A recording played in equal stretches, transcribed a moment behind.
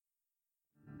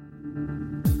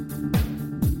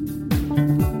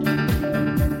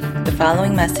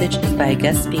following message is by a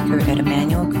guest speaker at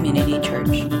Emmanuel Community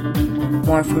Church.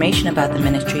 More information about the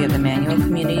ministry of Emmanuel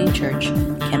Community Church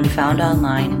can be found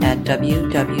online at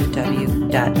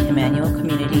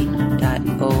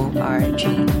www.emmanuelcommunity.org.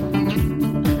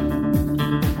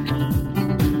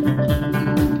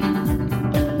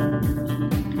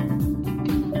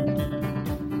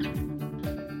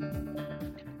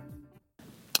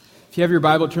 If you have your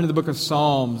Bible, turn to the book of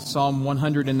Psalms, Psalm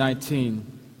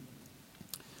 119.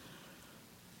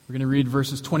 We're going to read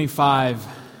verses 25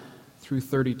 through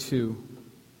 32.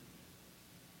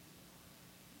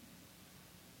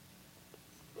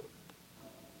 Why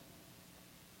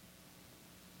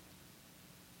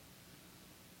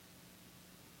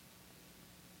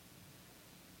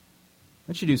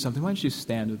don't you do something? Why don't you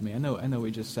stand with me? I know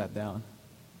we just sat down.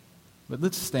 But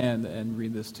let's stand and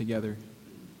read this together.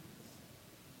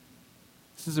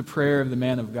 This is a prayer of the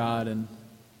man of God, and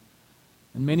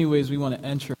in many ways we want to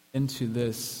enter into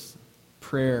this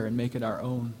prayer and make it our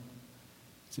own.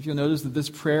 So if you'll notice that this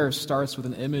prayer starts with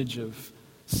an image of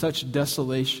such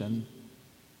desolation,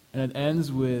 and it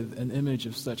ends with an image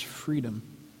of such freedom.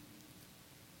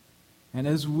 And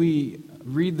as we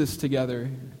read this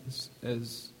together,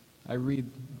 as I read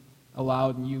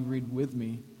aloud and you read with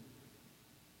me,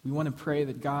 we want to pray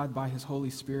that God, by His Holy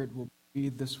Spirit, will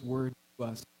breathe this word to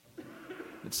us.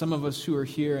 That some of us who are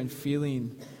here and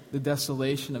feeling the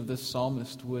desolation of this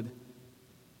psalmist would,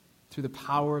 through the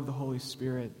power of the Holy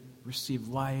Spirit, receive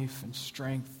life and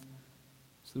strength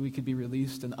so that we could be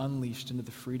released and unleashed into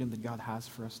the freedom that God has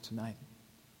for us tonight.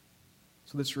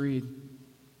 So let's read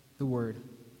the word.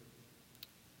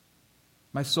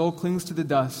 My soul clings to the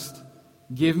dust.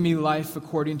 Give me life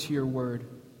according to your word.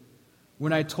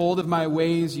 When I told of my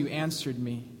ways, you answered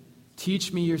me.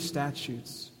 Teach me your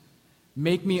statutes.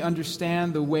 Make me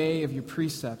understand the way of your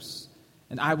precepts,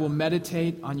 and I will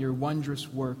meditate on your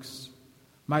wondrous works.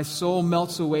 My soul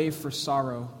melts away for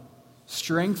sorrow.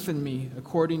 Strengthen me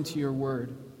according to your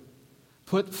word.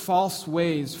 Put false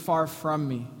ways far from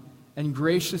me, and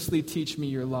graciously teach me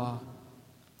your law.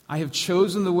 I have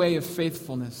chosen the way of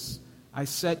faithfulness. I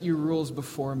set your rules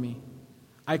before me.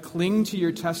 I cling to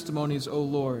your testimonies, O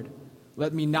Lord.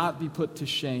 Let me not be put to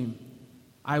shame.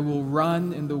 I will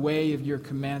run in the way of your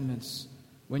commandments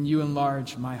when you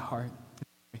enlarge my heart.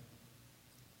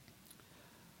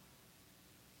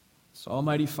 So,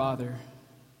 Almighty Father,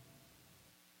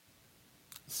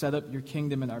 set up your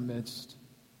kingdom in our midst.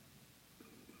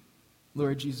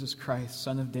 Lord Jesus Christ,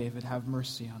 Son of David, have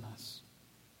mercy on us.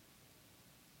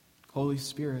 Holy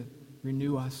Spirit,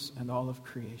 renew us and all of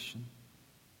creation.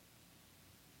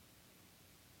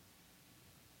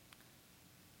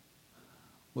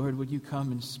 Lord, would you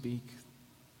come and speak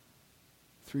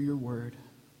through your word?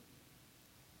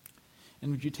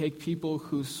 And would you take people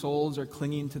whose souls are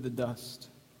clinging to the dust,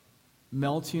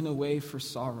 melting away for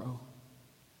sorrow,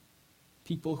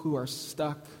 people who are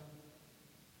stuck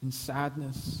in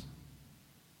sadness,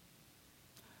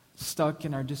 stuck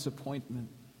in our disappointment,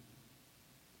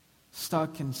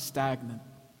 stuck and stagnant.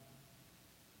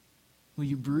 Will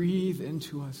you breathe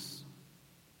into us?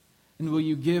 And will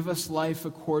you give us life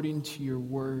according to your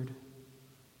word?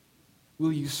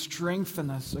 Will you strengthen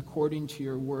us according to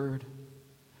your word?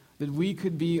 That we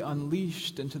could be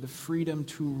unleashed into the freedom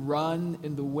to run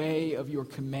in the way of your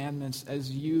commandments as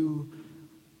you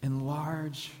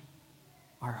enlarge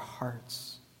our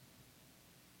hearts.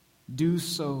 Do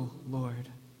so, Lord.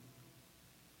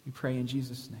 We pray in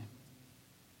Jesus' name.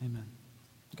 Amen.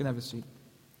 You can have a seat.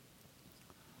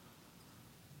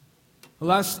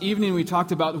 Last evening we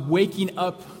talked about waking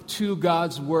up to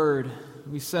God's Word.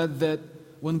 We said that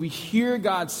when we hear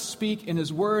God speak in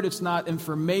His Word, it's not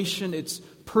information, it's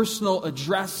personal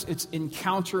address, it's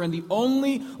encounter. And the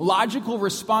only logical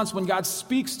response when God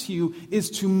speaks to you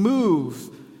is to move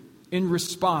in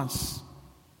response,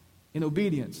 in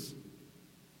obedience.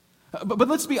 But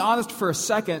let's be honest for a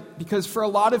second, because for a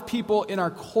lot of people in our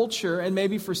culture, and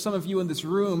maybe for some of you in this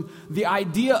room, the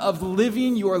idea of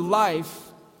living your life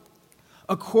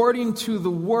according to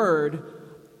the Word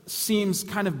seems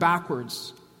kind of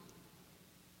backwards.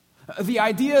 The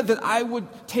idea that I would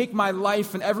take my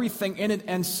life and everything in it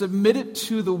and submit it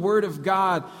to the Word of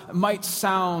God might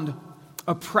sound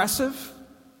oppressive,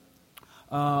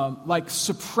 like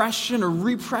suppression or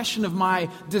repression of my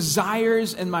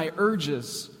desires and my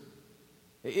urges.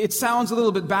 It sounds a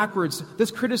little bit backwards.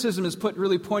 This criticism is put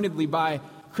really pointedly by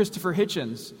Christopher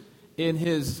Hitchens in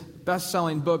his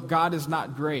best-selling book, God is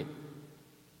Not Great.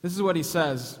 This is what he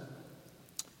says.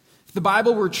 If the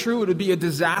Bible were true, it would be a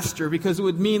disaster because it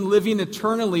would mean living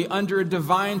eternally under a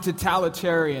divine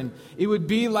totalitarian. It would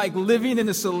be like living in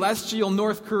a celestial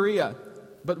North Korea,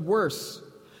 but worse.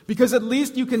 because at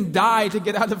least you can die to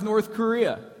get out of North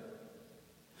Korea.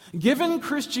 Given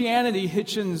Christianity,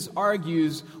 Hitchens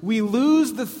argues, we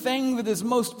lose the thing that is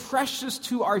most precious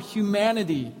to our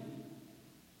humanity,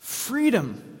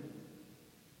 freedom.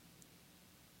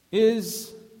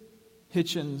 Is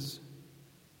Hitchens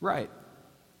right?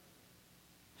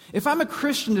 If I'm a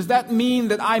Christian, does that mean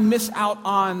that I miss out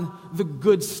on the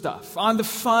good stuff, on the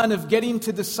fun of getting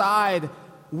to decide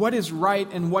what is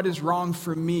right and what is wrong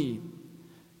for me?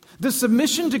 Does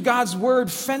submission to God's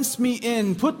word fence me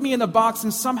in, put me in a box,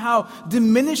 and somehow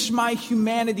diminish my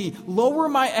humanity, lower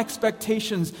my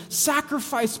expectations,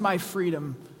 sacrifice my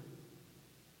freedom?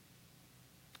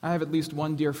 I have at least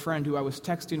one dear friend who I was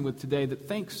texting with today that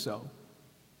thinks so.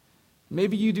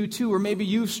 Maybe you do too, or maybe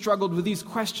you've struggled with these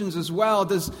questions as well.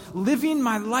 Does living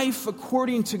my life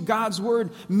according to God's word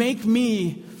make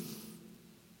me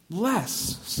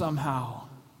less somehow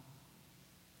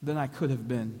than I could have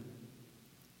been?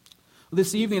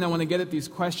 This evening I want to get at these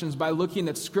questions by looking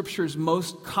at Scripture's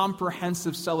most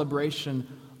comprehensive celebration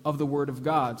of the Word of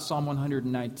God, Psalm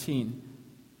 119.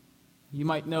 You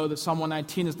might know that Psalm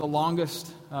 119 is the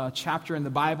longest chapter in the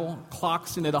Bible,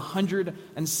 clocks in at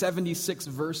 176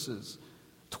 verses,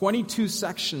 22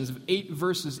 sections of 8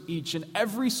 verses each, and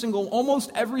almost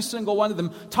every single one of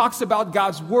them talks about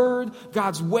God's Word,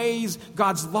 God's ways,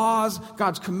 God's laws,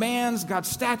 God's commands, God's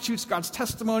statutes, God's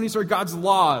testimonies, or God's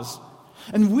laws.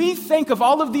 And we think of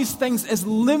all of these things as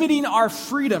limiting our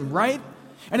freedom, right?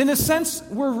 And in a sense,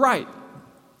 we're right.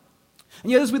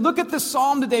 And yet as we look at this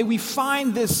psalm today, we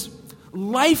find this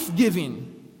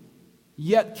life-giving,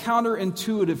 yet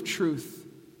counterintuitive truth.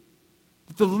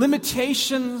 That the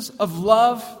limitations of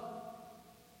love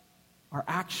are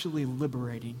actually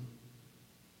liberating.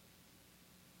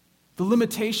 The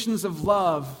limitations of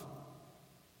love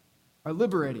are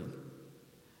liberating.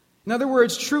 In other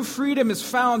words, true freedom is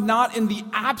found not in the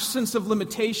absence of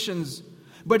limitations,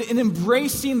 but in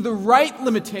embracing the right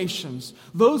limitations,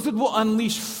 those that will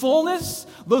unleash fullness,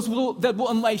 that will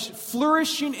unleash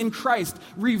flourishing in Christ.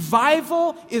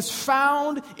 Revival is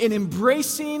found in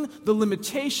embracing the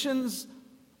limitations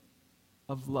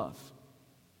of love.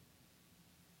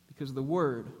 Because the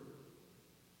Word,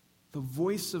 the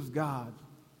voice of God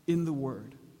in the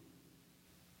Word,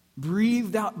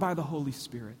 breathed out by the Holy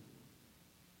Spirit,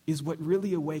 is what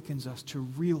really awakens us to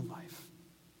real life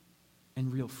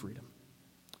and real freedom.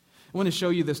 I want to show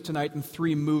you this tonight in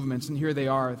 3 movements, and here they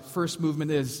are. The first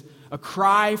movement is a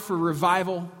cry for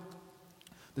revival.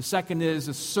 The second is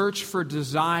a search for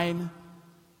design.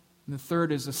 And the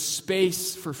third is a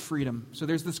space for freedom. So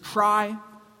there's this cry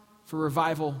for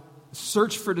revival, a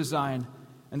search for design,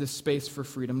 and a space for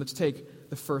freedom. Let's take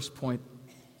the first point.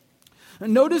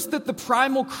 And notice that the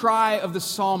primal cry of the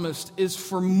psalmist is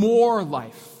for more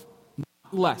life,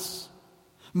 not less.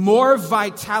 More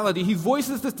vitality. He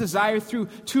voices this desire through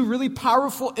 2 really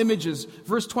powerful images.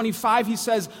 Verse 25, he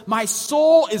says, "My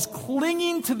soul is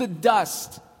clinging to the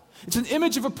dust." It's an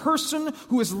image of a person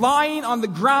who is lying on the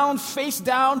ground face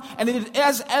down, and it is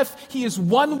as if he is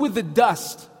one with the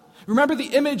dust. Remember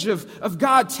the image of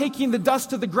God taking the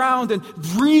dust of the ground and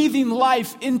breathing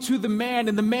life into the man,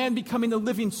 and the man becoming a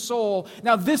living soul.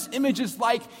 Now this image is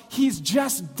like he's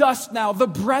just dust now. The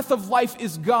breath of life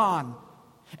is gone.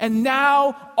 And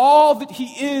now all that he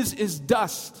is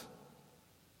dust.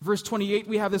 Verse 28,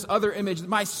 we have this other image.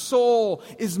 My soul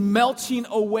is melting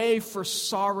away for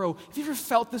sorrow. Have you ever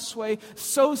felt this way?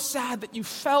 So sad that you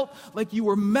felt like you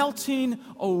were melting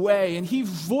away. And he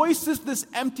voices this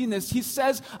emptiness. He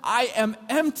says, I am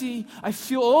empty. I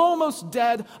feel almost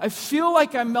dead. I feel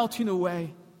like I'm melting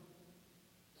away.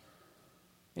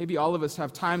 Maybe all of us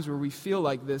have times where we feel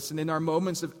like this. And in our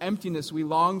moments of emptiness, we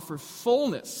long for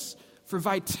fullness, for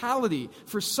vitality,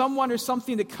 for someone or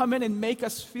something to come in and make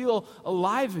us feel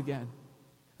alive again.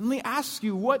 And let me ask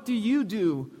you, what do you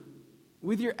do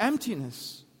with your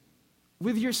emptiness,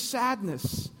 with your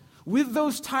sadness, with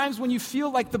those times when you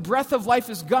feel like the breath of life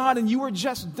is gone and you are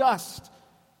just dust?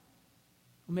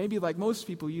 Maybe like most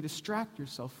people, you distract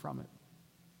yourself from it.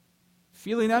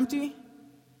 Feeling empty?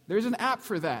 There's an app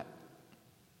for that.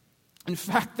 In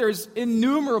fact, there's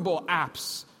innumerable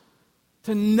apps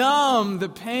to numb the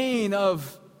pain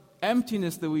of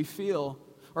emptiness that we feel.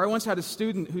 Or I once had a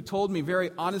student who told me very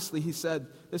honestly, he said,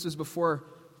 this was before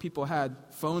people had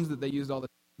phones that they used all the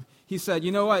time. He said,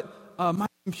 you know what, my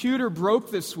computer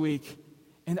broke this week,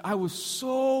 and I was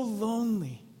so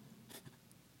lonely.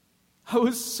 I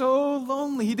was so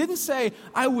lonely. He didn't say,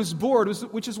 I was bored,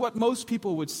 which is what most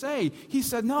people would say. He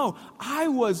said, no, I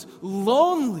was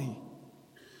lonely.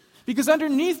 Because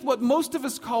underneath what most of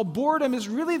us call boredom is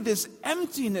really this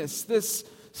emptiness, this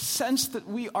sense that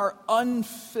we are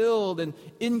unfilled and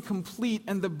incomplete,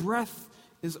 and the breath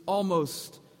is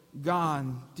almost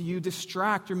gone? Do you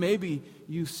distract, or maybe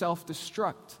you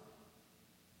self-destruct?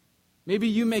 Maybe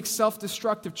you make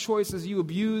self-destructive choices. You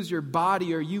abuse your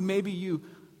body, or maybe you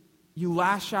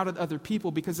lash out at other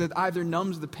people because it either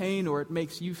numbs the pain or it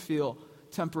makes you feel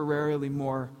temporarily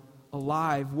more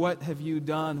alive. What have you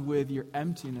done with your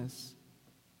emptiness?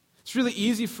 It's really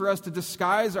easy for us to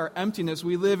disguise our emptiness.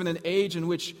 We live in an age in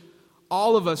which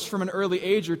all of us from an early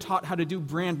age are taught how to do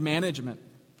brand management.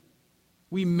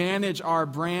 We manage our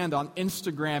brand on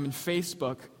Instagram and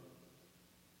Facebook.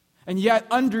 And yet,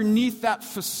 underneath that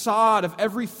facade of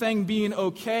everything being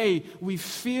okay, we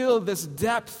feel this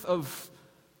depth of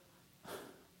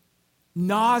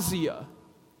nausea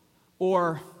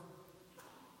or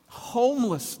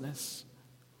homelessness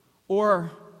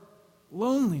or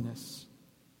loneliness.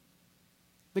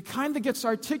 The kind that gets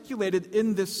articulated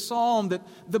in this psalm, that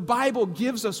the Bible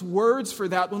gives us words for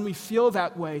that when we feel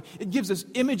that way. It gives us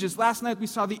images. Last night we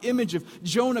saw the image of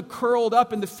Jonah curled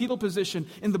up in the fetal position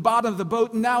in the bottom of the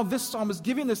boat. And now this psalm is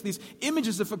giving us these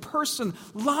images of a person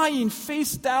lying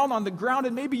face down on the ground.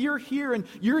 And maybe you're here and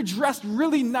you're dressed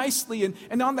really nicely.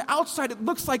 And on the outside it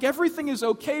looks like everything is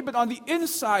okay. But on the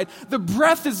inside, the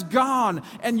breath is gone.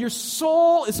 And your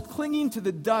soul is clinging to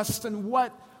the dust. And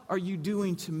what are you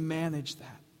doing to manage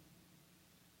that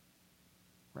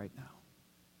right now?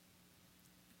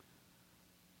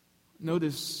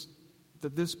 Notice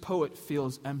that this poet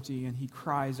feels empty and he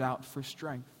cries out for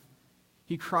strength.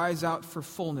 He cries out for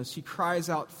fullness. He cries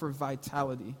out for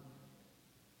vitality.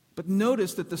 But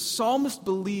notice that the psalmist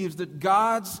believes that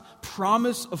God's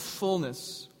promise of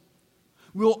fullness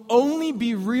will only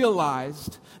be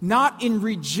realized not in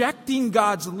rejecting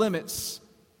God's limits,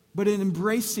 but in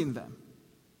embracing them.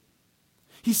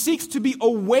 He seeks to be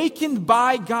awakened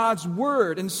by God's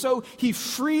word, and so he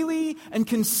freely and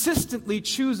consistently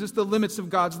chooses the limits of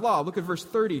God's law. Look at verse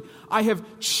 30. I have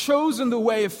chosen the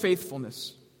way of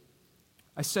faithfulness.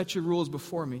 I set your rules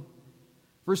before me.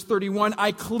 Verse 31,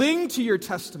 I cling to your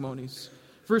testimonies.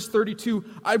 Verse 32,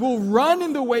 I will run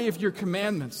in the way of your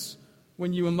commandments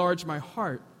when you enlarge my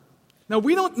heart. Now,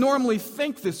 we don't normally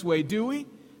think this way, do we?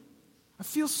 I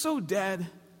feel so dead,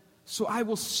 so I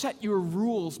will set your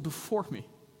rules before me.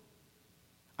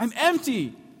 I'm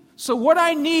empty, so what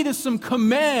I need is some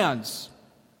commands.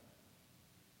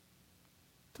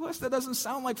 To us, that doesn't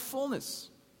sound like fullness.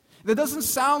 That doesn't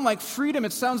sound like freedom.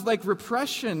 It sounds like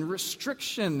repression,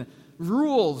 restriction,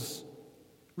 rules,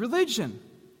 religion.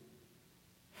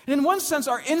 And in one sense,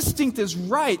 our instinct is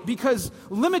right, because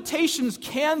limitations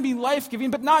can be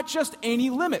life-giving, but not just any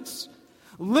limits.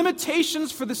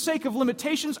 Limitations for the sake of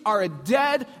limitations are a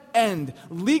dead end.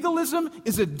 Legalism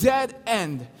is a dead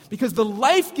end, because the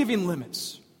life-giving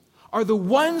limits are the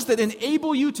ones that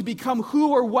enable you to become who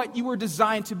or what you were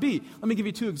designed to be. Let me give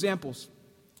you two examples.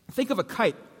 Think of a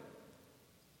kite.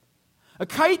 A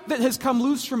kite that has come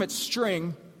loose from its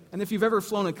string, and if you've ever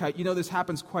flown a kite, you know this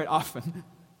happens quite often.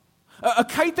 A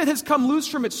kite that has come loose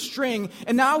from its string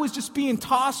and now is just being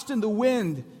tossed in the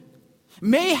wind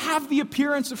may have the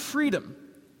appearance of freedom.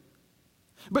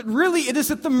 But really, it is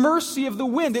at the mercy of the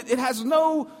wind. It has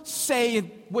no say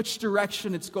in which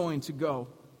direction it's going to go.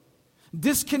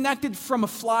 Disconnected from a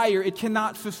flyer, it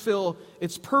cannot fulfill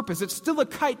its purpose. It's still a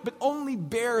kite, but only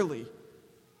barely,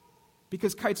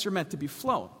 because kites are meant to be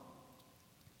flown.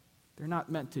 They're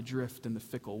not meant to drift in the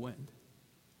fickle wind.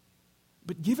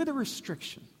 But give it a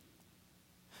restriction.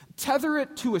 Tether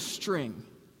it to a string,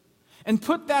 and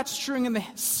put that string in the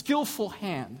skillful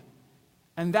hand,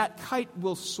 and that kite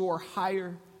will soar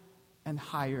higher and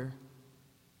higher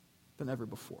than ever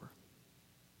before.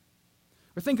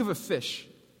 Or think of a fish.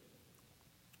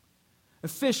 A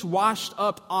fish washed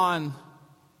up on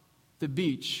the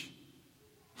beach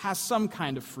has some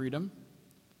kind of freedom.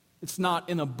 It's not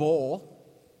in a bowl.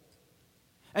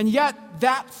 And yet,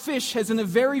 that fish has in a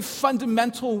very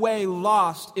fundamental way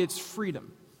lost its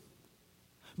freedom.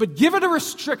 But give it a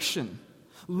restriction,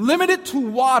 limit it to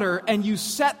water, and you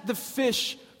set the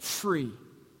fish free.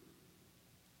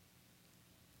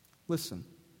 Listen,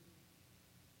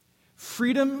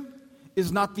 freedom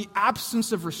is not the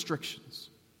absence of restrictions.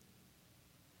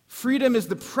 Freedom is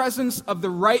the presence of the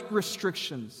right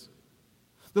restrictions,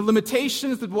 the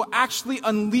limitations that will actually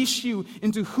unleash you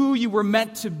into who you were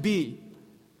meant to be.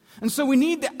 And so we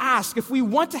need to ask, if we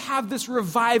want to have this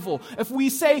revival, if we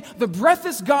say, the breath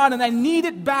is gone and I need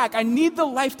it back, I need the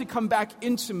life to come back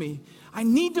into me, I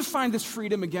need to find this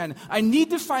freedom again, I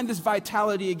need to find this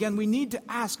vitality again, we need to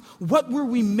ask, what were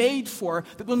we made for,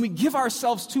 that when we give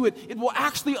ourselves to it, it will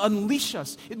actually unleash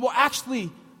us, it will actually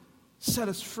set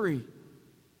us free.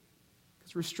 Because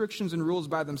Because restrictions and rules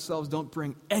by themselves don't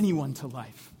bring anyone to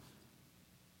life.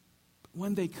 But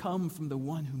when they come from the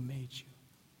one who made you,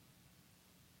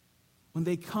 when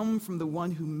they come from the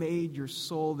one who made your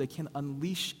soul, they can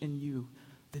unleash in you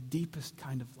the deepest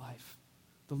kind of life.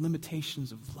 The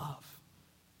limitations of love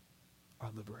are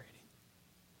liberating.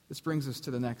 This brings us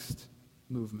to the next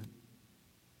movement.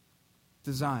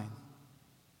 Design.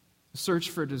 The search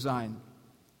for design.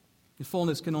 The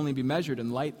fullness can only be measured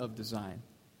in light of design.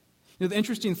 You know, the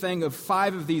interesting thing of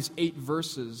 5 of these 8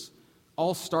 verses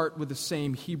all start with the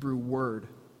same Hebrew word,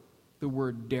 the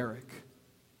word derek.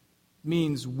 It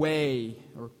means way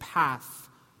or path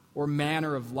or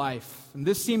manner of life. And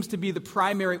this seems to be the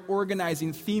primary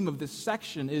organizing theme of this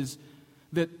section, is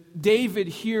that David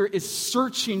here is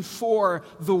searching for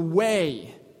the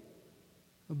way.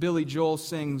 Billy Joel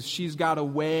sings, "She's got a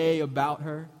way about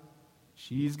her.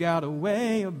 She's got a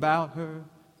way about her."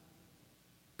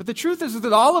 But the truth is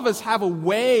that all of us have a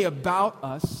way about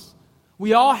us.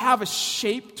 We all have a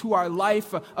shape to our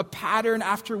life, a pattern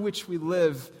after which we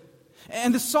live.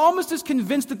 And the psalmist is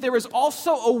convinced that there is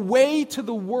also a way to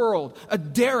the world, a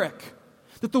derek.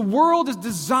 That the world is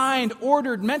designed,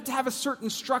 ordered, meant to have a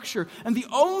certain structure. And the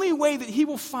only way that he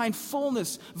will find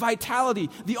fullness,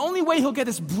 vitality, the only way he'll get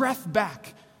his breath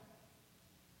back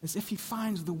is if he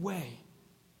finds the way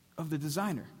of the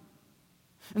designer.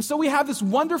 And so we have this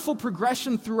wonderful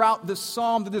progression throughout this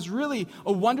psalm that is really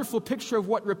a wonderful picture of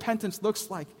what repentance looks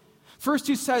like. First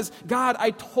he says, "God,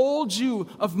 I told you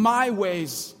of my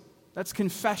ways." That's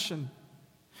confession.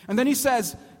 And then he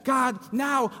says, "God,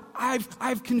 now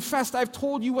I've confessed. I've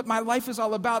told you what my life is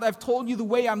all about. I've told you the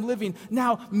way I'm living.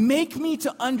 Now make me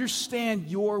to understand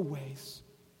your ways."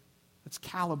 That's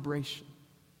calibration.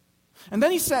 And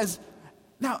then he says,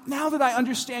 Now that I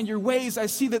understand your ways, I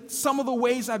see that some of the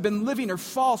ways I've been living are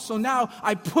false. So now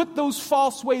I put those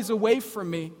false ways away from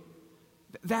me.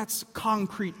 That's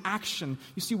concrete action.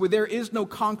 You see, where there is no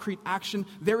concrete action,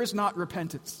 there is not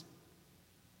repentance.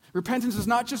 Repentance is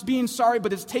not just being sorry,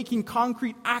 but it's taking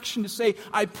concrete action to say,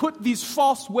 I put these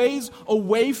false ways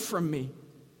away from me.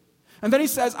 And then he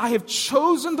says, I have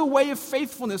chosen the way of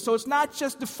faithfulness. So it's not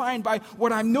just defined by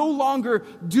what I'm no longer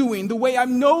doing, the way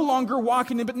I'm no longer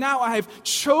walking in, but now I have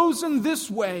chosen this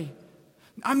way.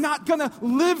 I'm not going to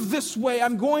live this way.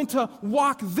 I'm going to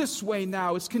walk this way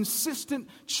now. It's consistent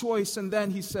choice. And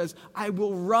then he says, I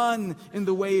will run in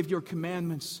the way of your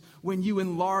commandments. When you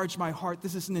enlarge my heart,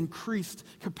 this is an increased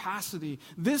capacity.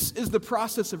 This is the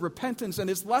process of repentance, and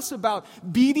it's less about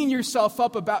beating yourself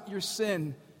up about your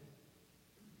sin.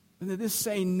 And it is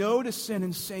saying no to sin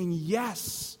and saying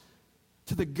yes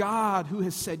to the God who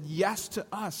has said yes to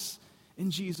us in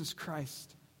Jesus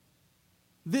Christ.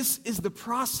 This is the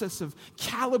process of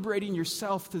calibrating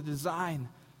yourself to the design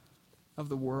of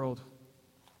the world.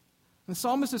 And the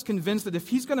psalmist is convinced that if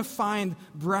he's going to find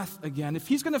breath again, if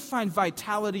he's going to find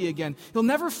vitality again, he'll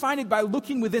never find it by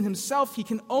looking within himself. He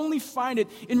can only find it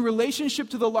in relationship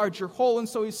to the larger whole. And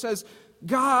so he says,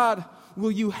 God,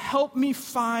 will you help me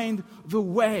find the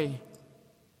way?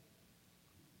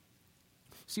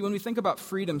 See, when we think about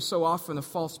freedom, so often a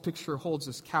false picture holds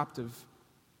us captive.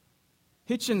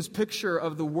 Hitchin's picture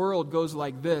of the world goes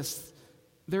like this.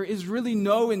 There is really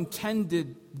no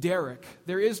intended derrick.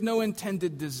 There is no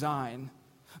intended design.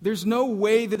 There's no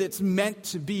way that it's meant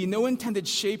to be, no intended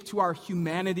shape to our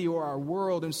humanity or our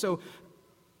world. And so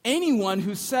anyone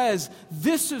who says,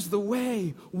 this is the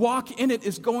way, walk in it,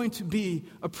 is going to be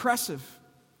oppressive.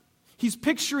 He's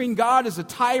picturing God as a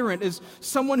tyrant, as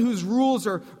someone whose rules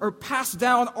are passed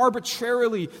down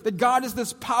arbitrarily, that God is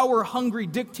this power-hungry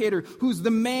dictator who's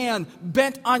the man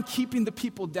bent on keeping the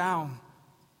people down.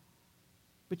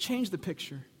 But change the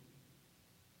picture.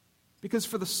 Because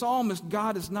for the psalmist,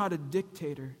 God is not a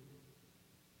dictator.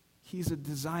 He's a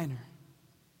designer.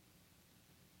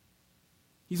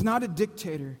 He's not a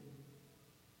dictator.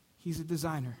 He's a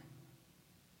designer.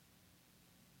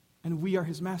 And we are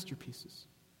his masterpieces.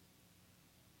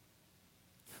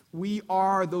 We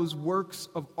are those works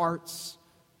of arts,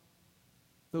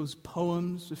 those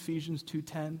poems, Ephesians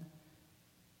 2:10,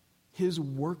 his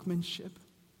workmanship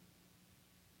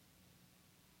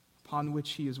upon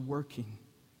which he is working.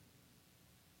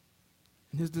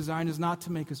 And his design is not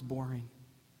to make us boring,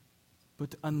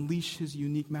 but to unleash his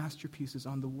unique masterpieces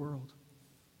on the world,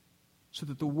 so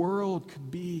that the world could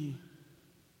be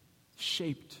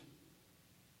shaped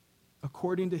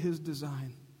according to his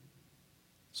design,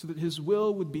 so that his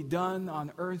will would be done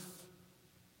on earth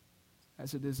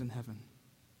as it is in heaven.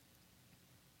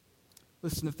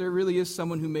 Listen, if there really is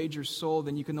someone who made your soul,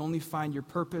 then you can only find your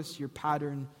purpose, your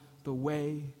pattern, the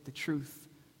way, the truth,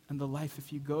 and the life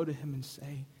if you go to him and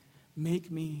say, make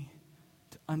me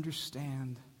to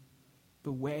understand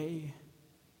the way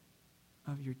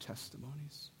of your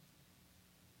testimonies.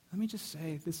 Let me just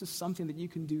say, this is something that you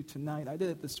can do tonight. I did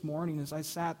it this morning as I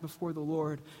sat before the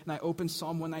Lord, and I opened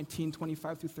Psalm 119,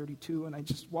 25 through 32, and I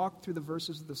just walked through the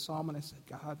verses of the psalm, and I said,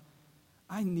 God,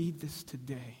 I need this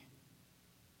today.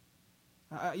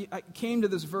 I came to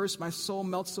this verse, my soul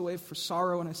melts away for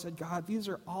sorrow, and I said, God, these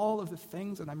are all of the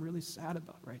things that I'm really sad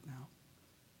about right now.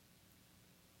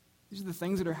 These are the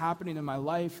things that are happening in my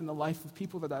life and the life of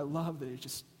people that I love that are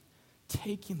just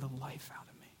taking the life out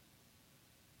of me.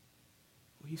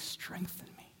 Will you strengthen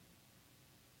me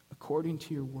according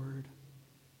to your word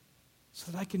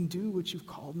so that I can do what you've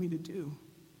called me to do?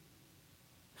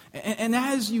 And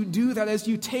as you do that, as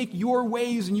you take your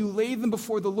ways and you lay them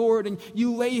before the Lord and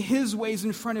you lay his ways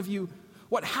in front of you,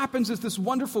 what happens is this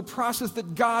wonderful process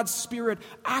that God's Spirit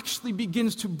actually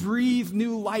begins to breathe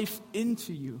new life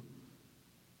into you.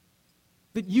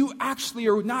 That you actually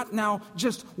are not now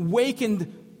just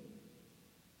wakened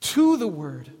to the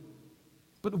Word,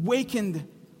 but wakened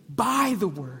by the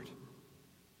Word.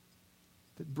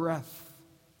 That breath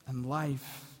and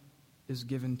life is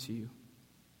given to you.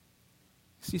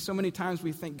 See, so many times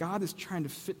we think God is trying to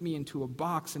fit me into a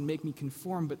box and make me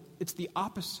conform, but it's the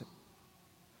opposite.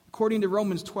 According to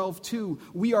Romans 12:2,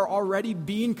 we are already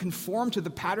being conformed to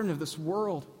the pattern of this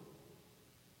world.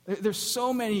 There's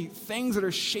so many things that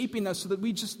are shaping us so that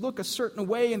we just look a certain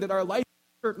way and that our life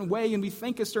is a certain way and we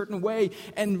think a certain way.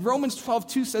 And Romans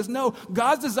 12:2 says, no,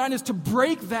 God's design is to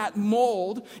break that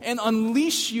mold and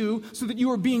unleash you so that you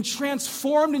are being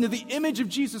transformed into the image of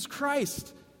Jesus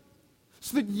Christ.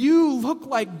 So that you look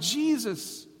like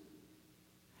Jesus.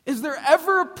 Is there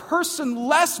ever a person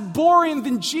less boring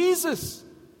than Jesus?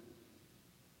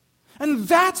 And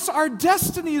that's our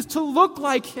destiny, is to look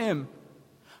like him.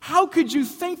 How could you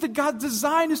think that God's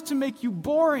design is to make you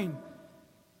boring?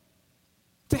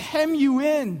 To hem you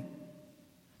in?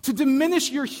 To diminish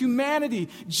your humanity?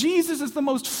 Jesus is the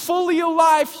most fully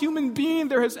alive human being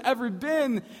there has ever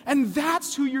been. And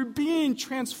that's who you're being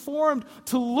transformed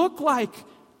to look like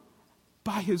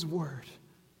by his word.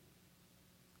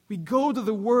 We go to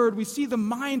the word, we see the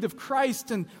mind of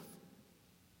Christ, and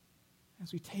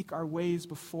as we take our ways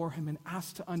before him and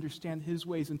ask to understand his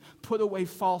ways and put away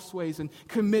false ways and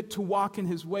commit to walk in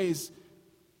his ways,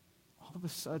 all of a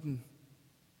sudden,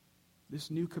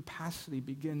 this new capacity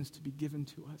begins to be given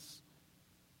to us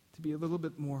to be a little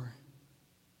bit more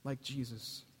like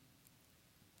Jesus.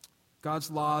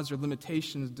 God's laws are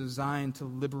limitations designed to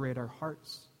liberate our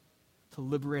hearts, to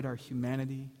liberate our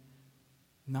humanity,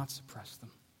 not suppress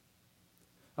them.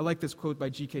 I like this quote by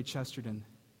G.K. Chesterton.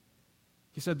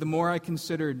 He said, the more I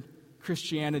considered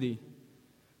Christianity,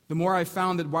 the more I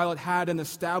found that while it had an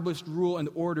established rule and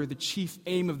order, the chief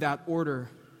aim of that order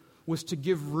was to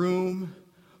give room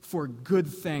for good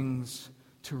things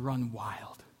to run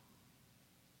wild.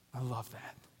 I love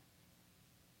that.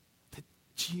 That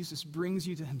Jesus brings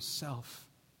you to himself.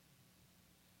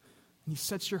 And he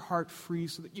sets your heart free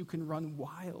so that you can run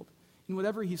wild in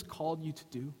whatever he's called you to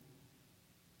do.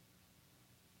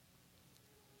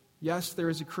 Yes, there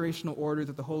is a creational order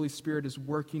that the Holy Spirit is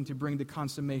working to bring to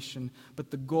consummation, but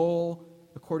the goal,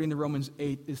 according to Romans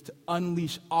 8, is to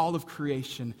unleash all of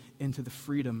creation into the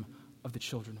freedom of the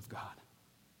children of God.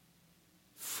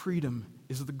 Freedom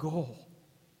is the goal.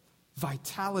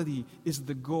 Vitality is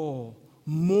the goal.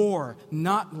 More,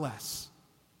 not less.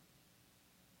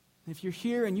 If you're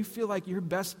here and you feel like your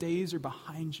best days are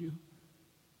behind you,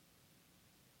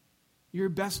 your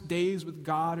best days with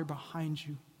God are behind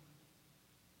you,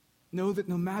 know that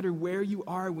no matter where you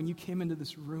are when you came into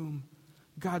this room,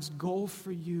 God's goal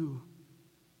for you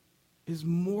is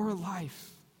more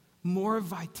life, more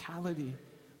vitality,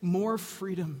 more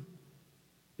freedom.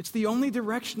 It's the only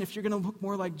direction if you're going to look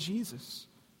more like Jesus.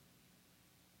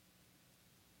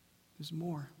 There's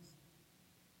more,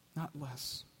 not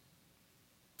less.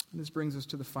 And this brings us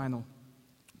to the final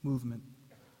movement.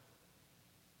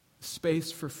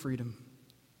 Space for freedom.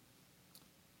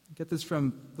 Get this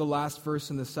from the last verse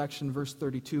in this section, verse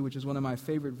 32, which is one of my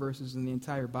favorite verses in the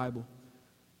entire Bible.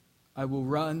 I will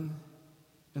run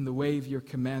in the way of your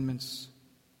commandments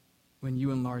when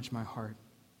you enlarge my heart.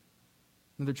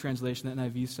 Another translation, the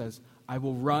NIV says, I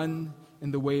will run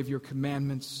in the way of your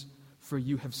commandments, for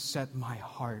you have set my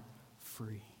heart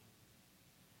free.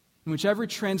 In whichever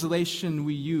translation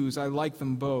we use, I like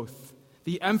them both.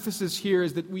 The emphasis here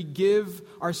is that we give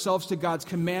ourselves to God's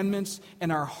commandments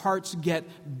and our hearts get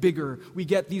bigger. We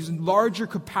get these larger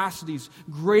capacities,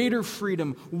 greater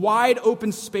freedom, wide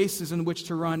open spaces in which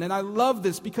to run. And I love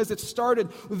this because it started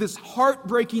with this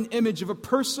heartbreaking image of a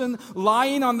person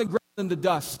lying on the ground in the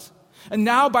dust. And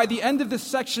now, by the end of this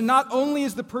section, not only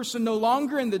is the person no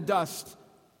longer in the dust,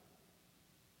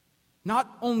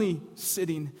 not only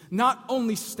sitting, not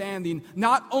only standing,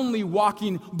 not only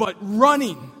walking, but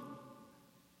running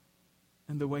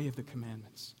in the way of the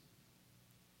commandments.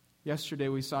 Yesterday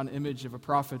we saw an image of a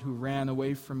prophet who ran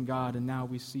away from God, and now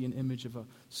we see an image of a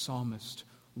psalmist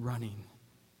running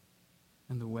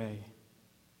in the way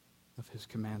of his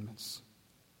commandments.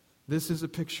 This is a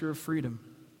picture of freedom.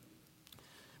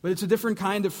 But it's a different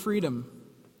kind of freedom.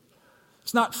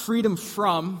 It's not freedom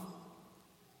from,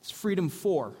 it's freedom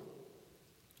for.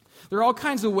 There are all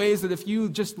kinds of ways that if you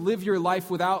just live your life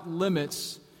without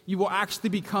limits, you will actually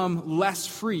become less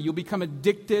free. You'll become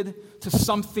addicted to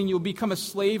something. You'll become a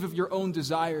slave of your own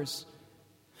desires.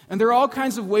 And there are all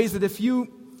kinds of ways that if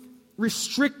you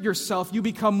restrict yourself, you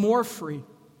become more free.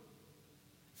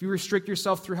 If you restrict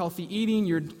yourself through healthy eating,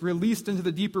 you're released into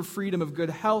the deeper freedom of good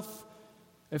health.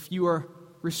 If you are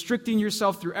restricting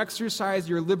yourself through exercise,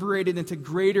 you're liberated into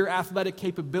greater athletic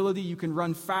capability. You can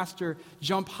run faster,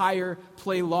 jump higher,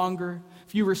 play longer.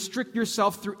 If you restrict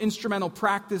yourself through instrumental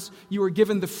practice, you are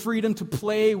given the freedom to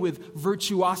play with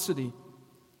virtuosity.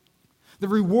 The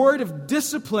reward of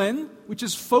discipline, which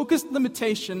is focused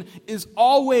limitation, is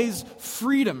always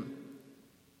freedom.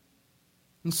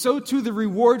 And so too, the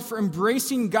reward for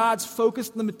embracing God's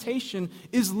focused limitation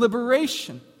is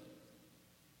liberation.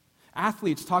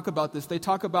 Athletes talk about this. They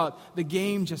talk about the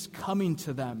game just coming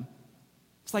to them.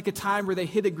 It's like a time where they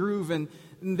hit a groove and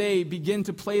they begin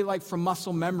to play like from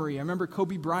muscle memory. I remember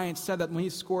Kobe Bryant said that when he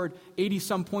scored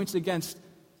 80-some points against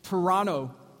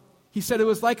Toronto. He said it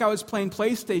was like I was playing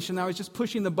PlayStation. I was just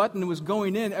pushing the button and it was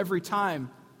going in every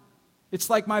time. It's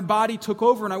like my body took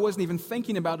over and I wasn't even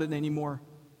thinking about it anymore.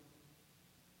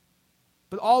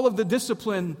 But all of the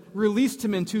discipline released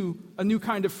him into a new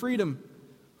kind of freedom.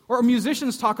 Or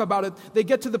musicians talk about it. They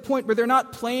get to the point where they're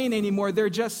not playing anymore. They're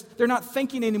not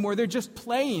thinking anymore. They're just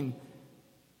playing.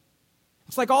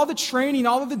 It's like all the training,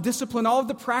 all of the discipline, all of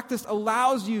the practice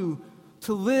allows you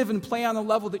to live and play on a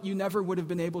level that you never would have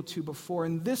been able to before.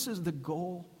 And this is the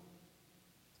goal.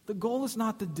 The goal is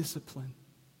not the discipline.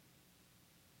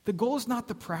 The goal is not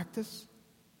the practice.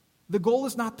 The goal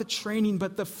is not the training,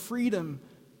 but the freedom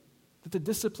that the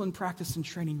discipline, practice, and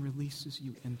training releases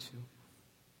you into.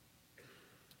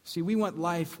 See, we want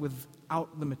life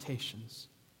without limitations.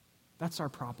 That's our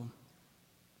problem.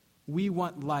 We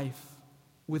want life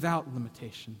without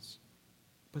limitations.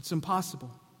 But it's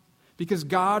impossible. Because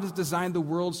God has designed the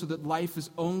world so that life is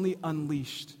only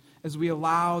unleashed as we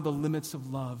allow the limits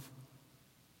of love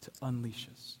to unleash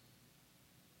us.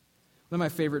 One of my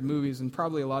favorite movies, and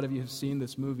probably a lot of you have seen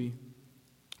this movie,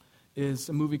 is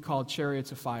a movie called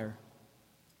Chariots of Fire.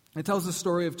 It tells the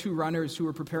story of two runners who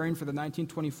were preparing for the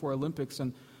 1924 Olympics,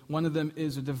 and one of them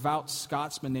is a devout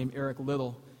Scotsman named Eric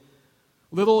Liddell.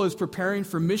 Liddell is preparing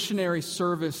for missionary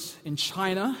service in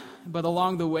China, but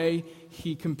along the way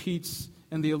he competes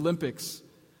in the Olympics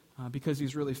because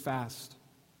he's really fast.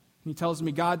 And he tells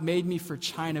me, God made me for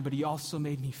China, but he also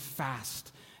made me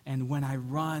fast. And when I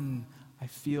run, I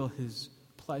feel his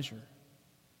pleasure.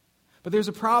 But there's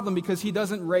a problem because he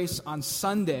doesn't race on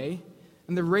Sunday.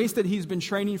 And the race that he's been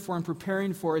training for and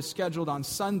preparing for is scheduled on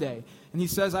Sunday. And he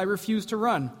says, I refuse to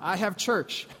run. I have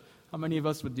church. How many of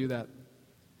us would do that?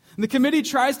 And the committee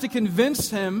tries to convince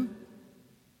him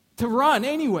to run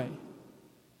anyway.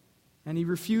 And he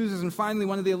refuses. And finally,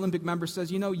 one of the Olympic members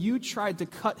says, you tried to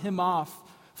cut him off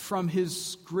from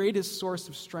his greatest source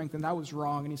of strength, and that was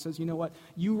wrong. And he says, you know what?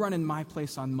 You run in my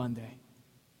place on Monday.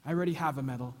 I already have a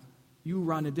medal. You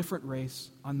run a different race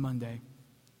on Monday.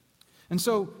 And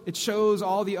so it shows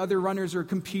all the other runners are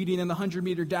competing in the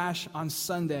 100-meter dash on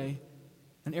Sunday.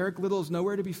 And Eric Liddell is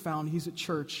nowhere to be found. He's at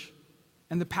church.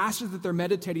 And the passage that they're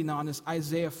meditating on is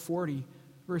Isaiah 40,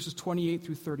 verses 28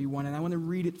 through 31. And I want to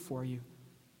read it for you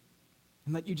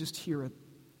and let you just hear it.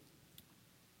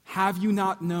 Have you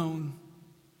not known?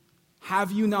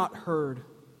 Have you not heard?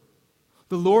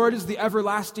 The Lord is the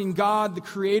everlasting God, the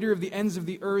creator of the ends of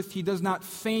the earth. He does not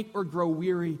faint or grow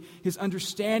weary. His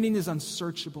understanding is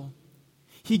unsearchable.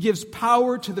 He gives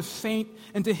power to the faint,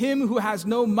 and to him who has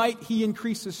no might he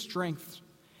increases strength.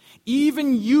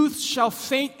 Even youth shall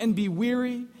faint and be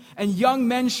weary, and young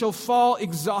men shall fall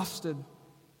exhausted.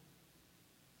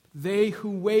 They who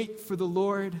wait for the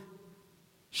Lord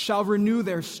shall renew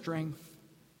their strength.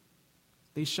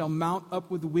 They shall mount up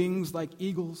with wings like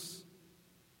eagles.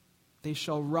 They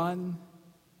shall run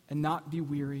and not be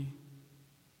weary.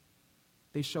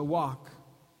 They shall walk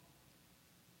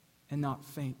and not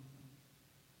faint.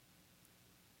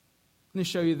 I'm going to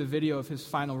show you the video of his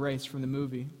final race from the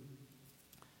movie.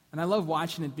 And I love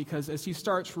watching it because as he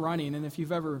starts running, and if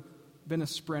you've ever been a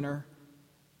sprinter,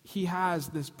 he has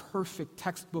this perfect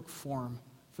textbook form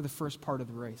for the first part of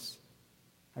the race.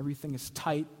 Everything is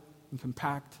tight and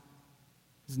compact.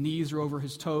 His knees are over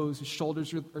his toes. His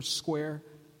shoulders are square.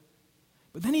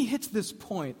 But then he hits this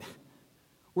point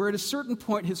where at a certain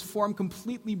point his form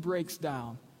completely breaks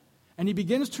down. And he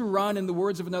begins to run, in the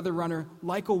words of another runner,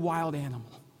 like a wild animal.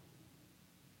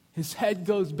 His head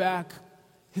goes back.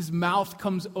 His mouth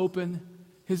comes open.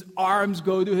 His arms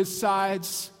go to his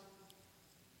sides.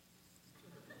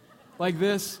 Like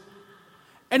this.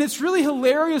 And it's really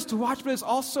hilarious to watch, but it's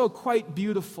also quite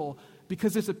beautiful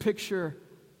because it's a picture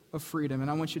of freedom.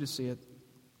 And I want you to see it.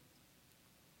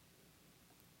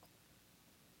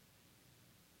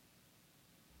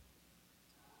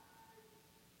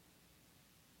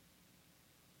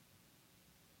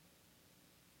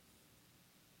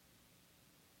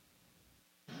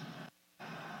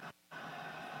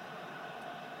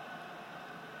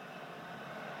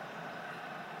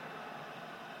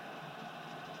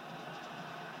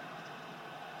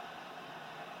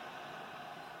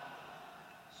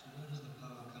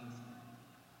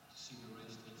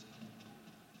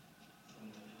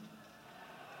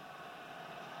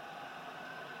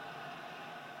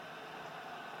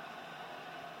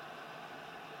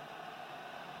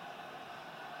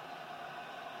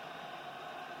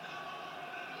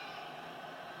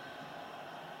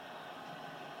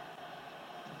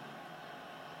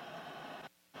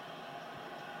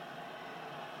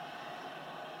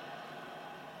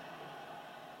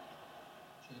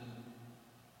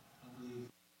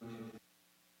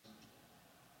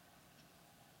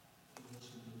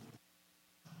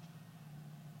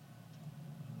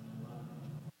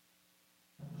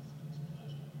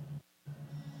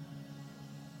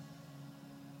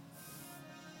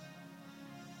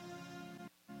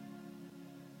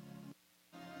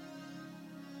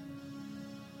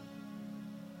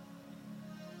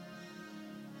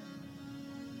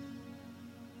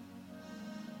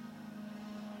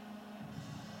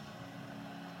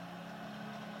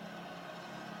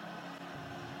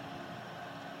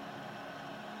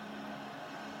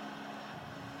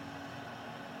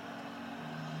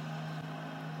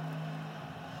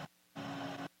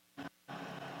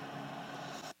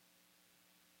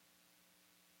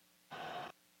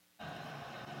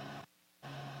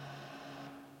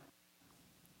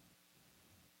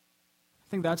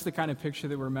 I think that's the kind of picture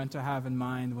that we're meant to have in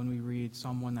mind when we read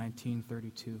Psalm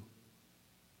 119:32.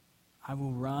 I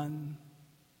will run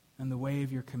in the way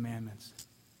of your commandments.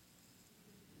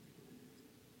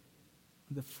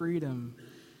 The freedom,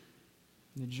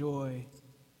 the joy,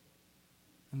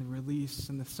 and the release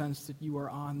and the sense that you are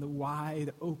on the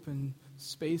wide open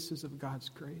spaces of God's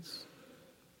grace.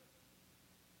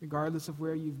 Regardless of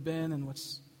where you've been and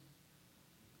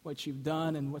what you've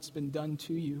done and what's been done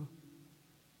to you.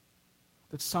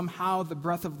 That somehow the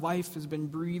breath of life has been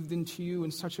breathed into you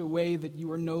in such a way that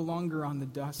you are no longer on the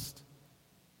dust,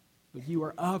 but you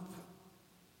are up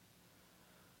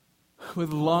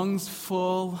with lungs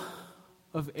full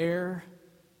of air,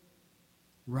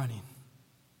 running.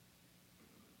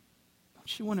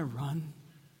 Don't you want to run?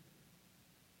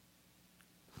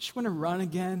 Don't you want to run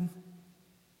again?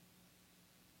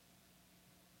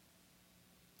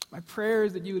 My prayer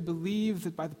is that you would believe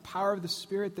that by the power of the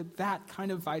Spirit that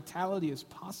kind of vitality is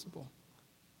possible.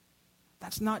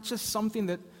 That's not just something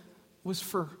that was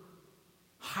for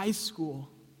high school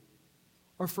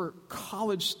or for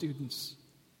college students,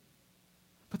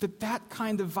 but that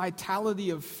kind of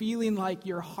vitality of feeling like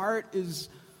your heart is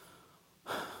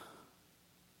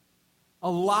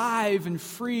alive and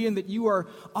free and that you are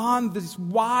on these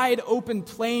wide open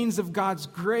plains of God's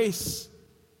grace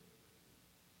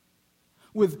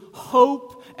with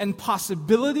hope and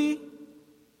possibility,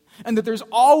 and that there's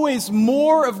always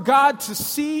more of God to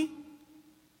see.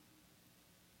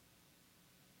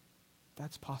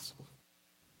 That's possible.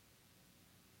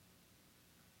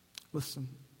 Listen,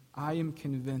 I am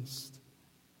convinced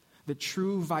that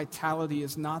true vitality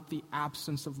is not the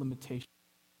absence of limitation,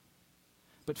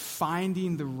 but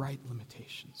finding the right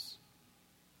limitations,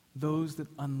 those that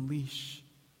unleash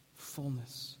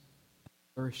fullness and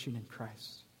flourishing in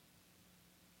Christ.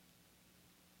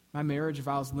 My marriage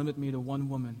vows limit me to one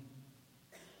woman,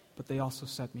 but they also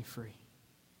set me free.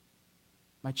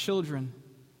 My children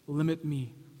limit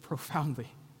me profoundly.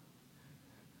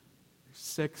 They're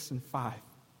 6 and 5.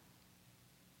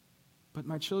 But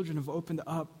my children have opened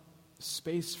up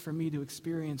space for me to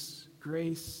experience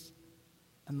grace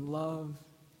and love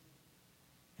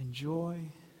and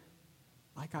joy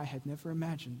like I had never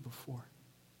imagined before.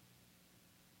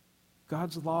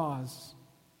 God's laws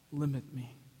limit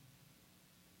me,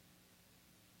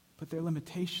 but their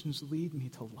limitations lead me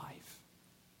to life.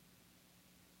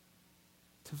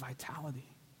 to vitality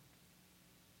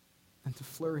and to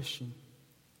flourishing.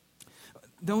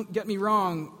 Don't get me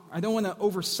wrong, I don't want to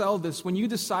oversell this. When you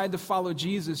decide to follow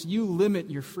Jesus, you limit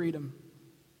your freedom.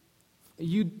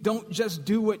 You don't just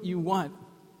do what you want.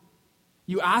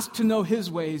 You ask to know His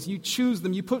ways. You choose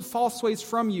them. You put false ways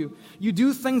from you. You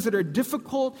do things that are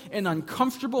difficult and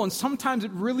uncomfortable, and sometimes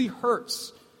it really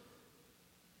hurts.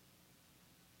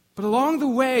 But along the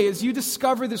way, as you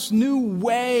discover this new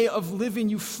way of living,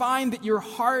 you find that your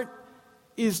heart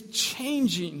is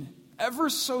changing ever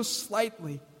so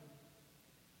slightly.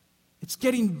 It's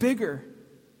getting bigger.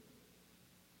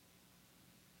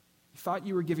 You thought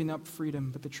you were giving up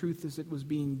freedom, but the truth is it was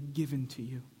being given to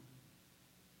you.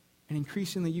 And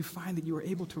increasingly you find that you are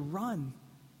able to run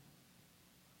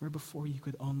where before you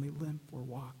could only limp or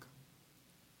walk.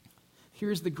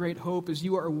 Here's the great hope. As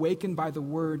you are awakened by the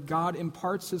Word, God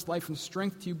imparts His life and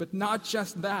strength to you, but not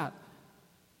just that.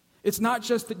 It's not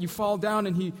just that you fall down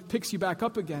and He picks you back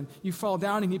up again. You fall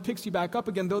down and He picks you back up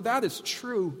again, though that is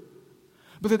true.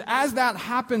 But that as that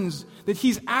happens, that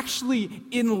He's actually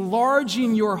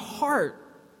enlarging your heart.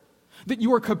 That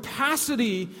your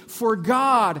capacity for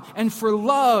God and for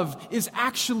love is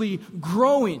actually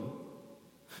growing.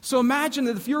 So imagine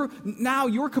that if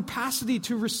your capacity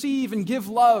to receive and give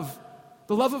love,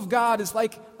 the love of God is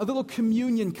like a little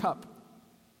communion cup.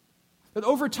 That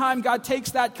over time God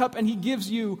takes that cup and He gives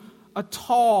you a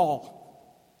tall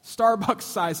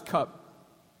Starbucks-sized cup.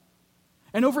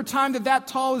 And over time that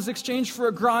tall is exchanged for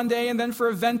a grande, and then for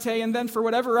a venti, and then for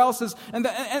whatever else is, and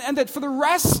that for the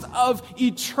rest of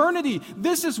eternity,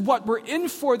 this is what we're in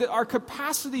for, that our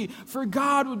capacity for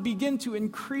God would begin to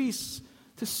increase,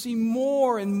 to see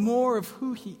more and more of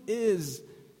who He is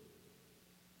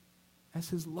as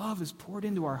His love is poured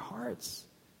into our hearts.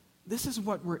 This is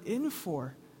what we're in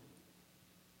for.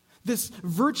 This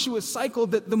virtuous cycle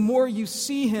that the more you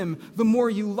see Him, the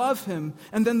more you love Him.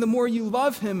 And then the more you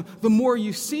love Him, the more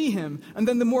you see Him. And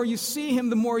then the more you see Him,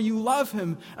 the more you love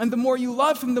Him. And the more you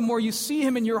love Him, the more you see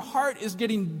Him. And your heart is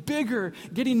getting bigger,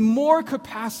 getting more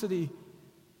capacity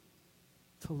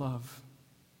to love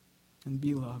and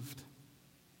be loved.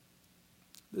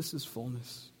 This is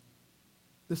fullness.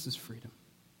 This is freedom.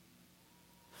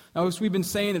 Now, as we've been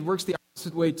saying, it works the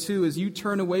opposite way too. As you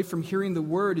turn away from hearing the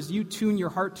Word, as you tune your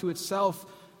heart to itself,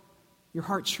 your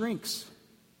heart shrinks.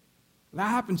 That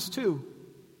happens too.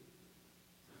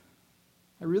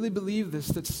 I really believe this,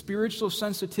 that spiritual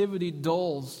sensitivity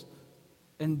dulls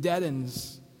and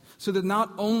deadens, so that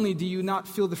not only do you not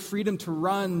feel the freedom to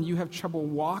run, you have trouble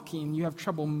walking, you have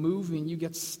trouble moving, you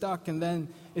get stuck, and then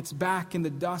it's back in the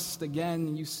dust again,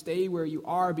 and you stay where you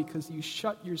are because you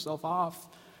shut yourself off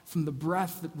from the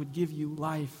breath that would give you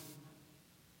life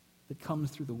that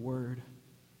comes through the Word.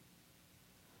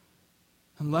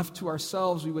 And left to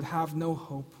ourselves, we would have no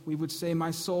hope. We would say,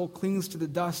 my soul clings to the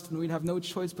dust, and we'd have no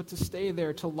choice but to stay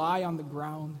there, to lie on the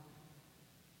ground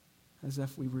as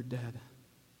if we were dead.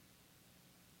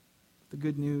 The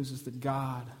good news is that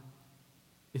God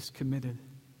is committed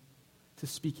to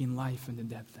speaking life into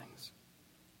dead things.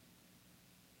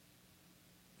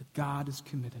 That God is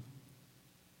committed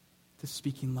to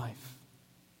speaking life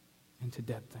into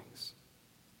dead things.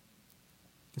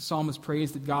 The psalmist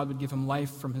prays that God would give him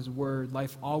life from His Word.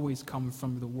 Life always comes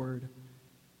from the Word.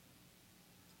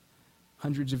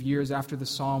 Hundreds of years after the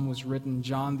psalm was written,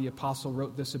 John the Apostle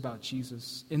wrote this about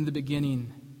Jesus. In the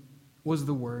beginning was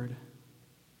the Word,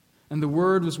 and the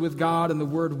Word was with God, and the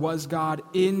Word was God.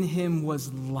 In Him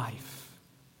was life,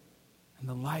 and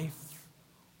the life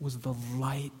was the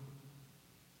light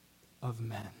of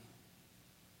men.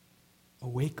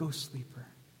 Awake, O sleeper,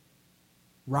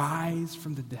 rise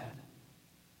from the dead,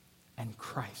 and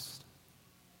Christ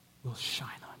will shine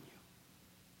on you.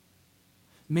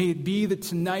 May it be that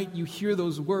tonight you hear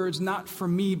those words, not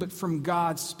from me, but from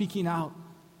God speaking out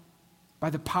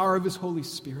by the power of His Holy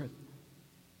Spirit.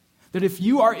 That if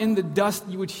you are in the dust,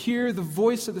 you would hear the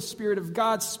voice of the Spirit of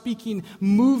God speaking,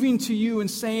 moving to you and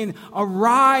saying,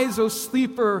 arise, O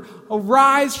sleeper,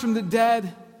 arise from the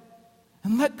dead.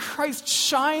 And let Christ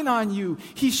shine on you.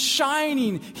 He's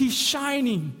shining. He's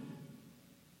shining.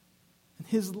 And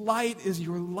His light is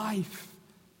your life.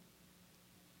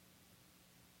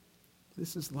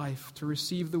 This is life, to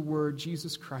receive the Word,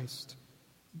 Jesus Christ,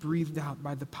 breathed out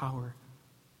by the power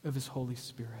of His Holy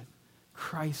Spirit.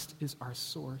 Christ is our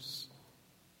source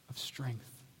of strength,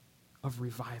 of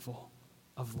revival,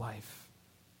 of life,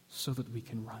 so that we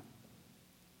can run.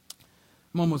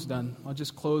 I'm almost done. I'll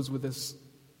just close with this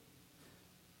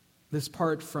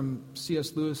part from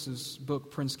C.S. Lewis's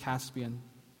book, Prince Caspian.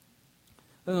 I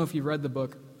don't know if you've read the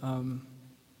book.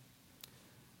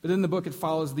 But in the book, it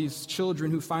follows these children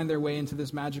who find their way into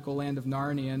this magical land of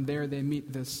Narnia, and there they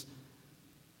meet this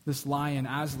lion,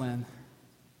 Aslan,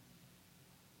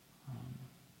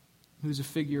 who's a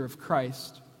figure of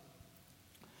Christ.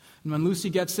 And when Lucy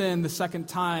gets in the second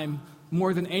time,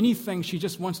 more than anything, she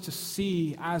just wants to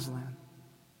see Aslan.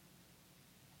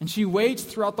 And she waits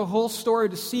throughout the whole story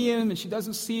to see him, and she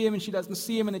doesn't see him, and she doesn't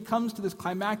see him, and it comes to this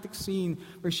climactic scene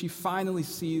where she finally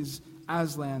sees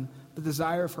Aslan, the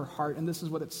desire of her heart. And this is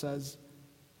what it says.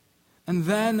 And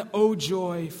then, oh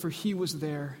joy, for he was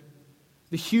there,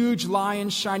 the huge lion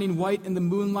shining white in the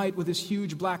moonlight with his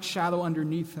huge black shadow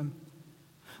underneath him.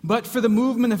 But for the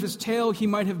movement of his tail, he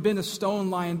might have been a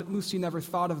stone lion, but Lucy never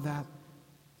thought of that.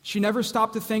 She never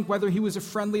stopped to think whether he was a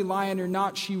friendly lion or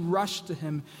not. She rushed to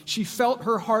him. She felt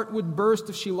her heart would burst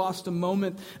if she lost a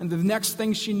moment, and the next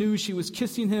thing she knew, she was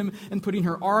kissing him and putting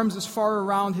her arms as far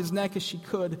around his neck as she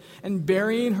could, and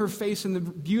burying her face in the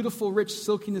beautiful, rich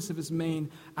silkiness of his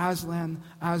mane. Aslan,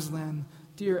 Aslan,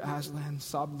 dear Aslan,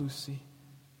 sobbed Lucy.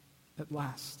 At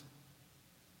last.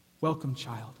 Welcome,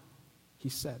 child, he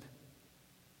said.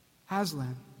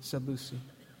 Aslan, said Lucy,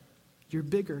 you're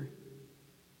bigger.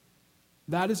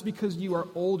 That is because you are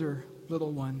older,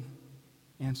 little one,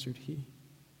 answered he.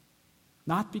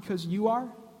 Not because you are,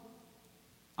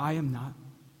 I am not.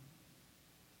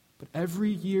 But every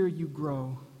year you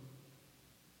grow,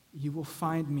 you will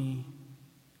find me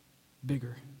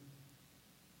bigger.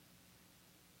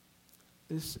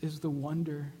 This is the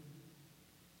wonder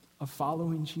of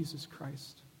following Jesus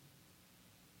Christ.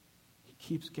 He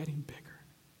keeps getting bigger.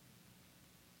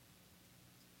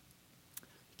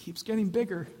 He keeps getting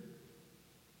bigger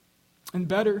and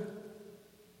better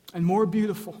and more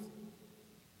beautiful.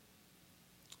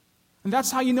 And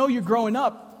that's how you know you're growing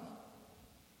up,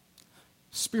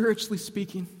 spiritually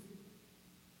speaking.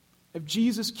 If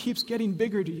Jesus keeps getting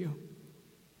bigger to you.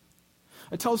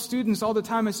 I tell students all the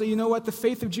time, I say, you know what? The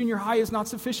faith of junior high is not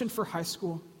sufficient for high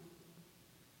school.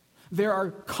 There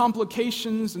are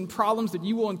complications and problems that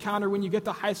you will encounter when you get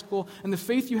to high school, and the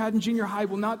faith you had in junior high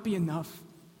will not be enough.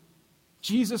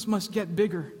 Jesus must get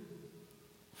bigger.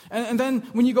 And then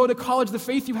when you go to college, the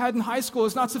faith you had in high school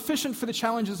is not sufficient for the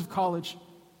challenges of college.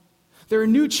 There are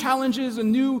new challenges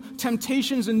and new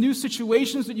temptations and new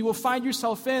situations that you will find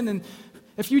yourself in. And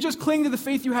if you just cling to the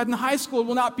faith you had in high school, it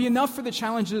will not be enough for the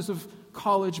challenges of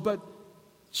college. But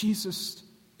Jesus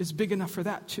is big enough for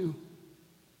that too.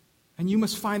 And you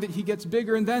must find that he gets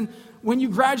bigger. And then when you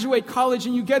graduate college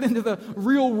and you get into the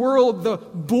real world, the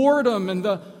boredom and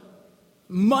the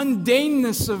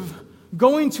mundaneness of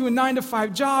going to a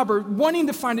 9-to-5 job or wanting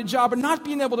to find a job or not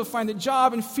being able to find a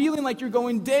job and feeling like you're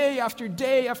going day after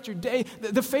day after day,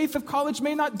 the faith of college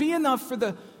may not be enough for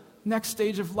the next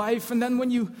stage of life. And then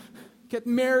when you get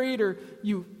married or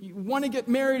you want to get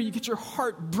married, you get your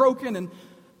heart broken and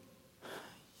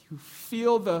you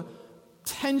feel the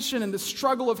tension and the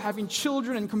struggle of having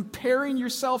children and comparing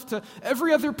yourself to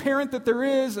every other parent that there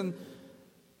is. And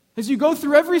as you go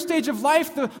through every stage of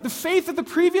life, the faith of the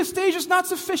previous stage is not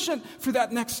sufficient for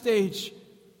that next stage.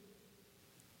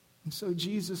 And so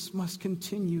Jesus must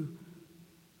continue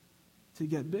to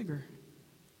get bigger.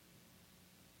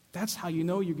 That's how you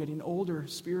know you're getting older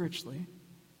spiritually.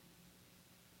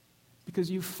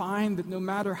 Because you find that no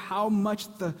matter how much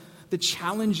the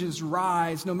challenges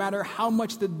rise, no matter how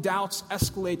much the doubts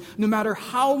escalate, no matter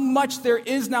how much there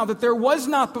is now that there was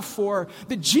not before,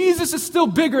 that Jesus is still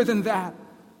bigger than that.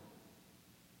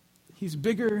 He's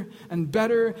bigger and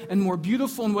better and more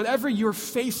beautiful, and whatever you're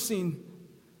facing,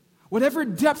 whatever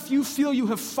depth you feel you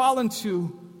have fallen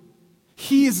to,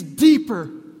 he is deeper.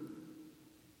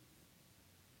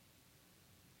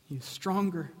 He is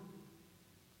stronger.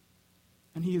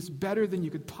 And he is better than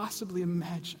you could possibly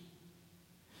imagine.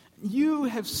 You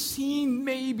have seen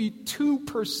maybe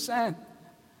 2%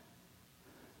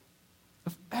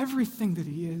 of everything that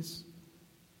he is.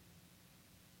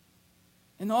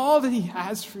 And all that he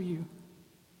has for you.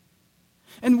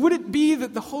 And would it be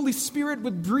that the Holy Spirit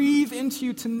would breathe into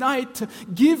you tonight to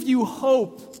give you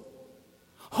hope?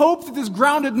 Hope that is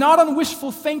grounded not on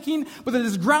wishful thinking, but that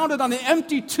is grounded on an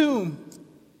empty tomb.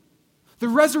 The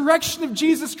resurrection of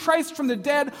Jesus Christ from the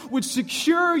dead would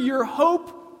secure your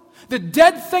hope that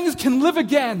dead things can live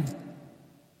again.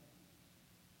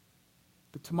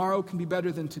 But tomorrow can be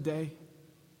better than today.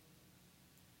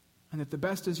 And that the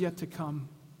best is yet to come.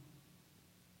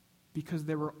 Because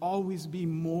there will always be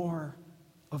more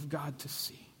of God to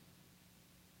see.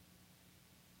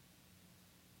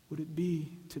 Would it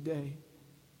be today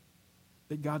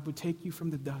that God would take you from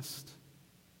the dust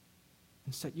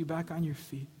and set you back on your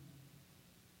feet?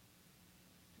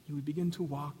 You would begin to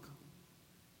walk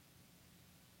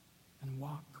and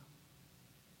walk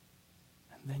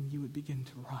And then you would begin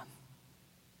to run.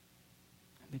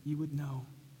 And that you would know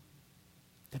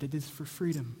that it is for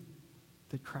freedom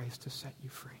that Christ has set you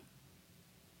free.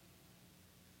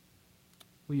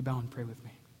 Will you bow and pray with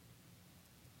me?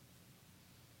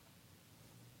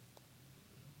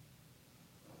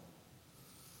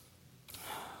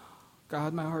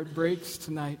 God, my heart breaks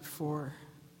tonight for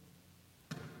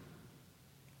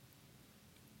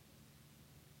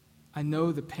I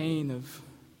know the pain of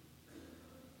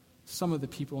some of the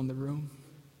people in the room.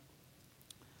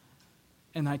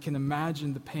 And I can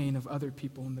imagine the pain of other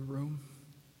people in the room.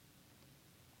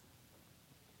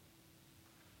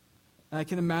 And I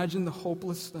can imagine the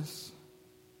hopelessness.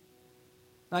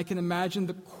 And I can imagine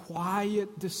the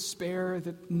quiet despair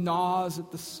that gnaws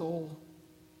at the soul.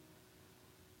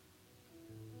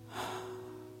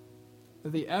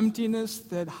 The emptiness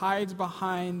that hides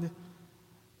behind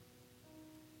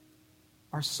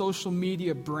our social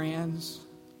media brands.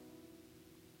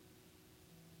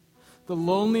 The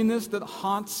loneliness that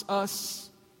haunts us,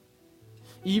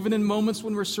 even in moments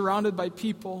when we're surrounded by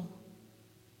people.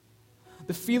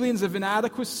 The feelings of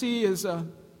inadequacy as a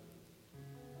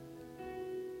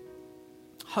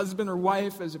husband or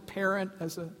wife, as a parent,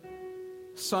 as a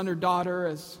son or daughter,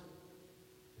 as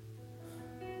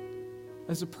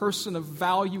a person of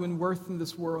value and worth in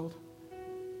this world.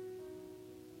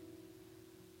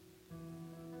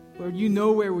 Lord, you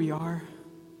know where we are.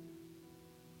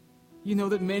 You know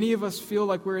that many of us feel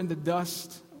like we're in the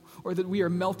dust or that we are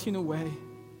melting away.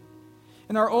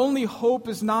 And our only hope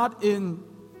is not in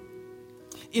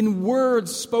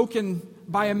words spoken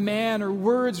by a man or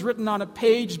words written on a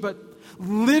page, but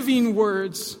living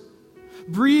words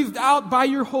breathed out by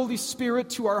your Holy Spirit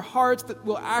to our hearts that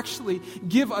will actually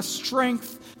give us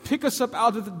strength, pick us up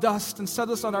out of the dust, and set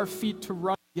us on our feet to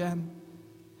run again.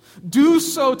 Do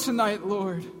so tonight,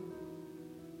 Lord.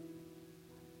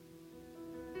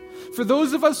 For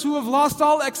those of us who have lost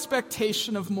all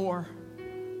expectation of more,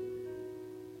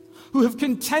 who have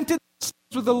contented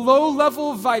ourselves with a low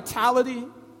level of vitality,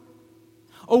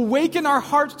 awaken our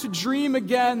hearts to dream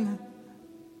again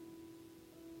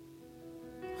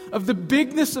of the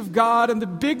bigness of God and the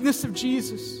bigness of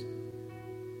Jesus.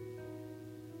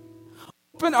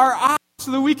 Open our eyes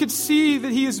so that we could see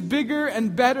that He is bigger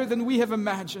and better than we have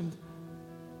imagined.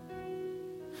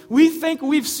 We think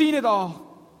we've seen it all.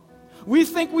 We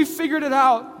think we've figured it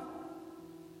out.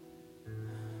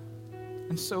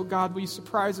 And so, God, will you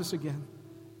surprise us again?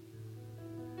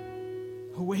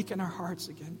 Awaken our hearts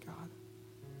again,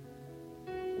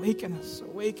 God. Awaken us,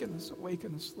 awaken us,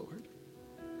 awaken us, Lord.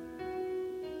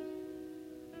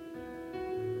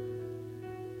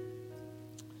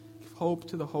 Give hope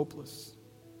to the hopeless.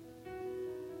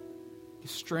 Give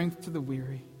strength to the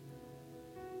weary.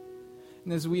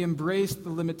 And as we embrace the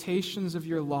limitations of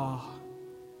your law,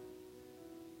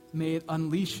 may it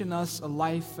unleash in us a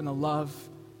life and a love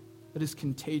that is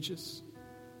contagious,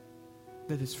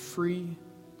 that is free.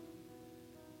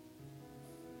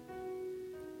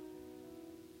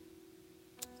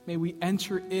 May we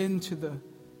enter into the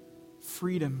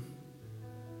freedom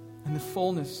and the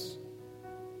fullness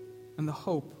and the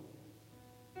hope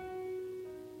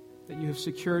that you have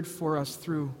secured for us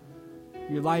through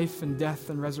your life and death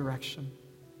and resurrection.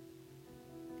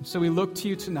 And so we look to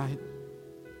you tonight.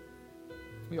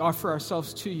 We offer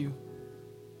ourselves to you.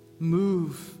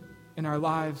 Move in our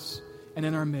lives and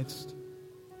in our midst.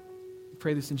 We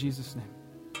pray this in Jesus'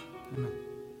 name. Amen.